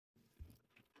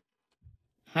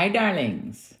Hi,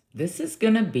 darlings. This is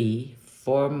going to be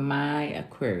for my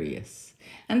Aquarius.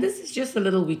 And this is just a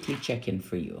little weekly check-in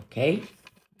for you, okay?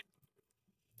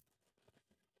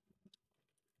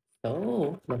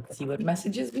 So let's see what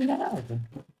messages we have.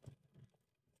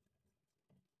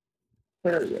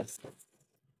 Aquarius.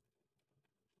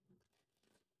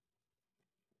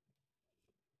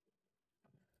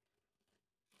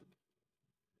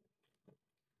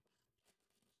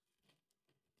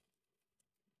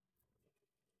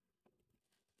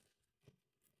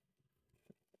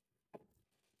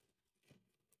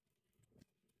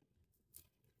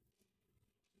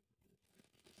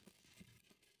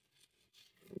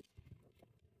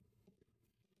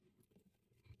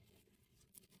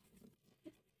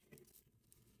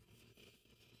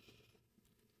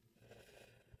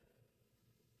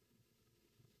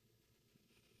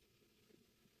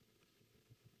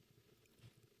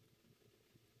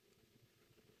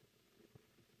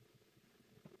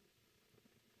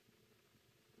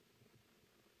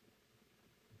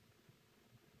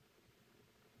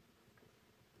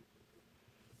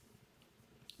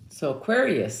 So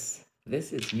Aquarius,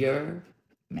 this is your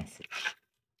message.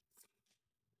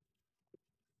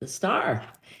 The star.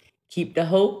 Keep the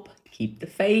hope, keep the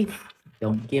faith,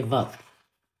 don't give up.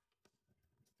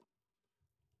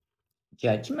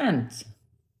 Judgment.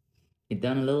 You've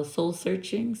done a little soul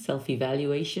searching,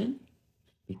 self-evaluation,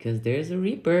 because there's a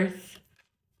rebirth.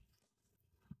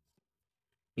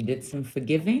 You did some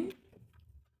forgiving.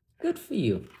 Good for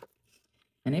you.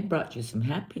 And it brought you some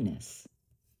happiness.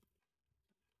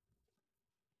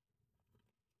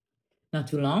 Not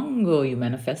too long ago, you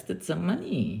manifested some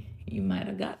money. You might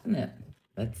have gotten it.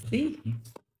 Let's see.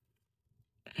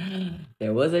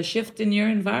 There was a shift in your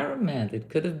environment. It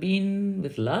could have been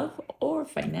with love or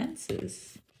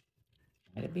finances.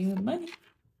 Might have been with money.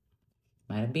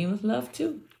 Might have been with love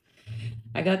too.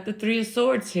 I got the Three of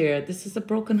Swords here. This is a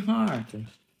broken heart.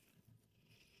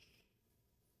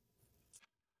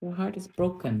 Your heart is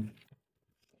broken.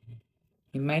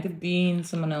 It might have been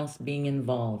someone else being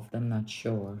involved. I'm not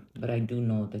sure. But I do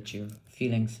know that you're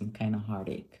feeling some kind of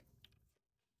heartache.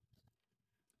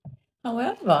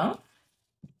 However,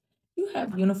 you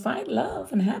have unified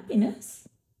love and happiness.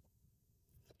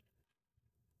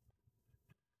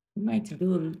 You might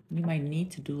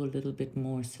need to do a little bit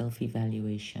more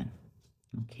self-evaluation,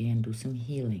 okay, and do some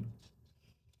healing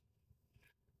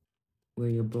where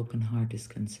your broken heart is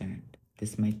concerned.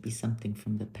 This might be something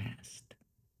from the past,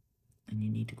 and you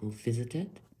need to go visit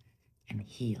it and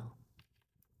heal.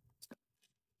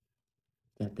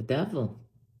 Got the devil.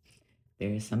 There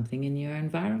is something in your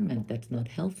environment that's not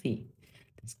healthy.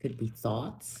 This could be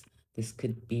thoughts. This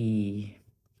could be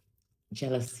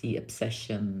jealousy,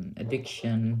 obsession,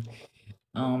 addiction,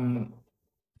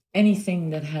 anything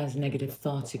that has negative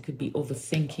thoughts. It could be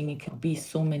overthinking. It could be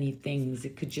so many things.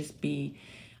 It could just be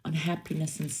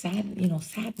unhappiness and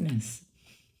sadness.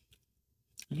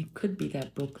 And it could be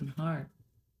that broken heart.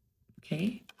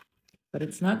 Okay? But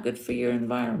it's not good for your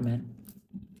environment.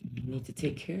 You need to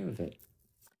take care of it.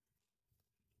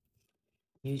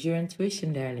 Use your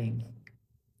intuition, darling.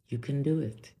 You can do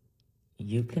it.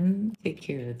 You can take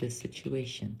care of this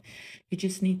situation. You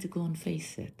just need to go and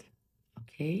face it.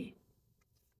 Okay?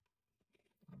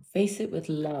 Face it with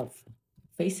love.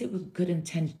 Face it with good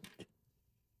intent.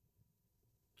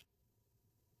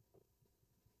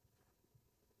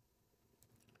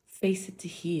 Face it to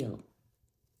heal.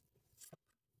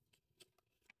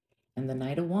 And the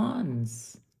Knight of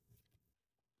Wands.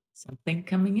 Something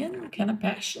coming in, kind of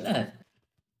passionate.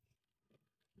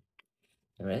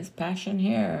 There is passion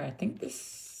here. I think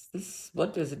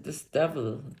what is it? This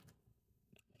devil.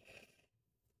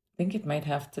 I think it might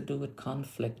have to do with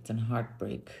conflict and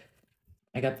heartbreak.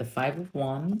 I got the Five of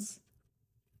Wands.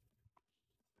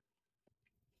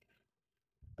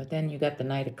 But then you got the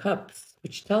Knight of Cups,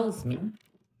 which tells me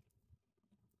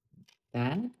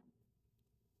that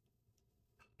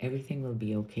everything will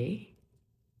be okay.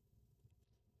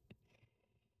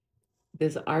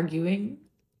 This arguing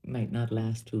might not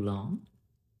last too long.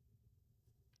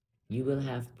 You will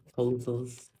have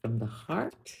proposals from the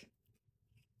heart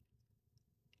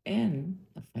and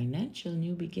a financial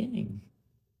new beginning.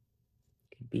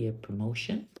 Could be a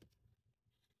promotion.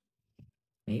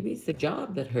 Maybe it's the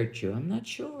job that hurt you. I'm not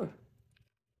sure.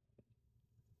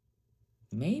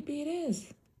 Maybe it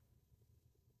is.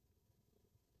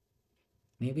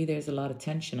 Maybe there's a lot of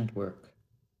tension at work.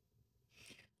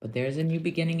 But there's a new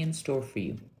beginning in store for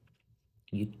you.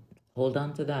 You hold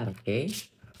on to that, okay?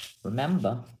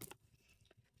 Remember,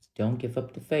 don't give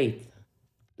up the faith.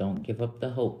 Don't give up the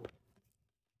hope.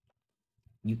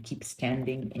 You keep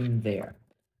standing in there.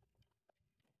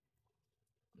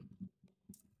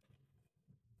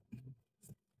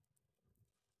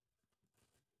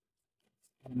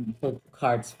 Pull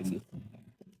cards for you.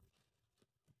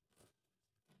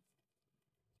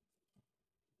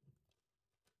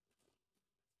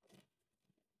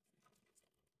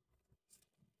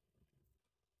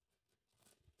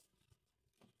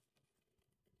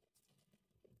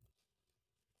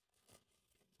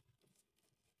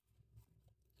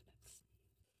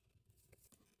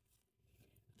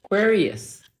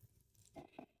 Aquarius.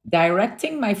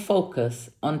 Directing my focus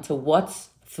onto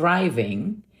what's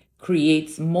thriving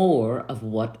creates more of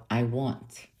what I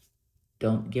want.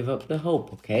 Don't give up the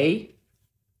hope, okay?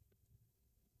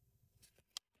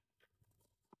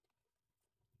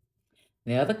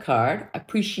 The other card,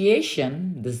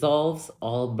 appreciation dissolves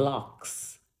all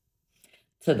blocks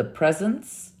to the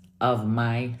presence of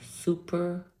my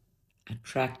super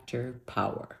attractor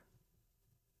power.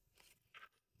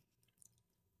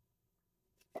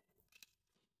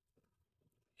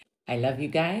 I love you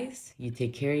guys. You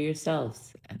take care of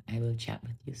yourselves, and I will chat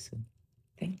with you soon.